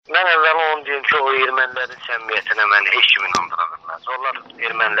ki, o ermənilərin səmimiyyətinə məni heç kim inandıra bilməz. Onlar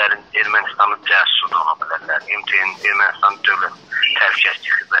ermənilərin Ermənistanın cəsur ola bilərlər. MTN, Ermənistan dövlət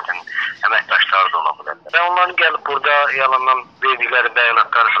təhlükəsizlik xidmətinin əməkdaşları da ola bilərlər. Və onların gəlib burada yalandan verdikləri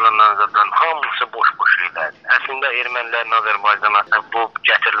bəyanatlar filanlardan hamısı boş-boş şeylərdir. Əslində ermənilərin Azərbaycana bu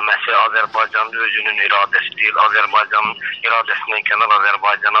gətirilməsi Azərbaycanın özünün iradəsi deyil. Azərbaycanın iradəsindən kənar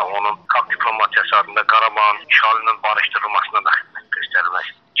Azərbaycana onun xalq diplomatiyası adında Qarabağın işğalının barışdırılmasına da xidmət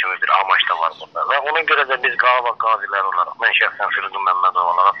göstərilməsi kimi bir amaç da var burada. Və ona görə də biz Qarabağ qaziləri olaraq, mən şəxsən Firudin Məmmədov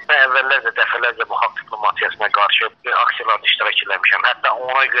olaraq və əvvəllərdə dəfələrcə bu xalq diplomatiyasına qarşı aksiyalarda iştirak etmişəm. Hətta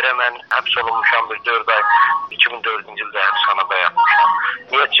ona görə mən həbs olunmuşam bir 4 ay 2004-cü ildə həbsxanada yatmışam.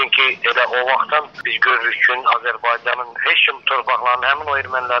 Niyə? Çünki elə o vaxtdan biz görürük ki, Azərbaycanın heç kim torpaqlarının həmin o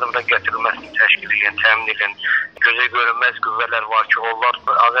ermənilərin də gətirilməsini təşkil edən, təmin edən gözə görünməz qüvvələr var ki, onlar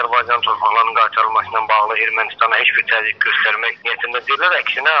Azərbaycan torpaqlarının qaytarılmasına bağlı Ermənistana heç bir təzyiq göstərmək niyyətində deyirlər.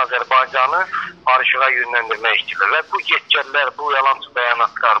 Əksinə Azərbaycanı barışığa yönləndirmək istəyirlər. Və bu getgəllər, bu yalancı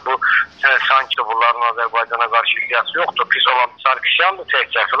bəyanatlar, bu sanki bunların Azərbaycana qarşı iddiası yoxdur, pis olan Sarkisyandır,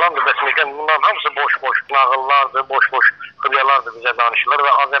 təkcə filandır. Bəs bunların hamısı boş-boş nağıllardır, boş-boş xülyalardır bizə danışılır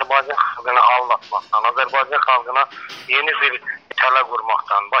və Azərbaycan xalqını aldatmaqdan, Azərbaycan xalqına yeni bir tələ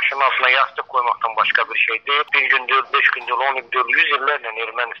qurmaqdan, başının altına yastıq qoymaqdan başqa bir şey deyil. Bir gün deyil, 5 gün deyil, 10 gün deyil, 100 illərlə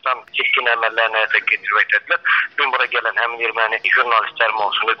Ermənistan çirkin əməllərini həyata keçirməkdədirlər. Bugün bura gələn həmin erməni jurnalistlərim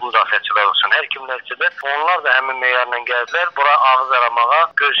olsun, müdafiəçilər olsun, hər kimlərçidir. Onlar da həmin meyarla gəldilər. Bura ağız aramağa,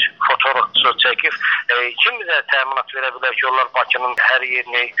 göz fotoğrafçısı çəkib. Kim bizə təminat verə bilər ki, onlar Bakının hər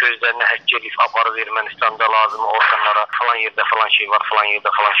yerini gözlərini həkk edib aparıb Ermənistanda lazım orqanlara falan yerdə falan şey var, falan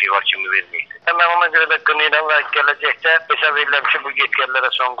yerdə falan şey var kimi verməkdir. Mən ona görə də qınayıram və gələcəkdə hesab edirəm ki, bu getgəllərə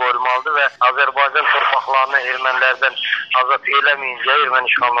son qoyulmalıdır və Azərbaycan torpaqlarını ermənilərdən azad eləməyincə,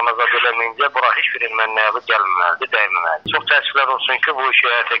 erməni işğalından azad eləməyincə bura heç bir erməni ayağı gəlməməlidir, dəyməməlidir. Çox təəssüflər olsun ki, bu işi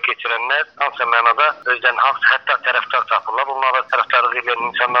həyata keçirənlər hansı mənada özdən haqq, hətta tərəfdar tapırlar. Bunlara tərəfdarlıq edən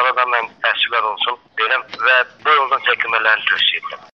insanlara da mən təəssüflər olsun deyirəm və bu yoldan çəkinmələrini tövsiyə edirəm.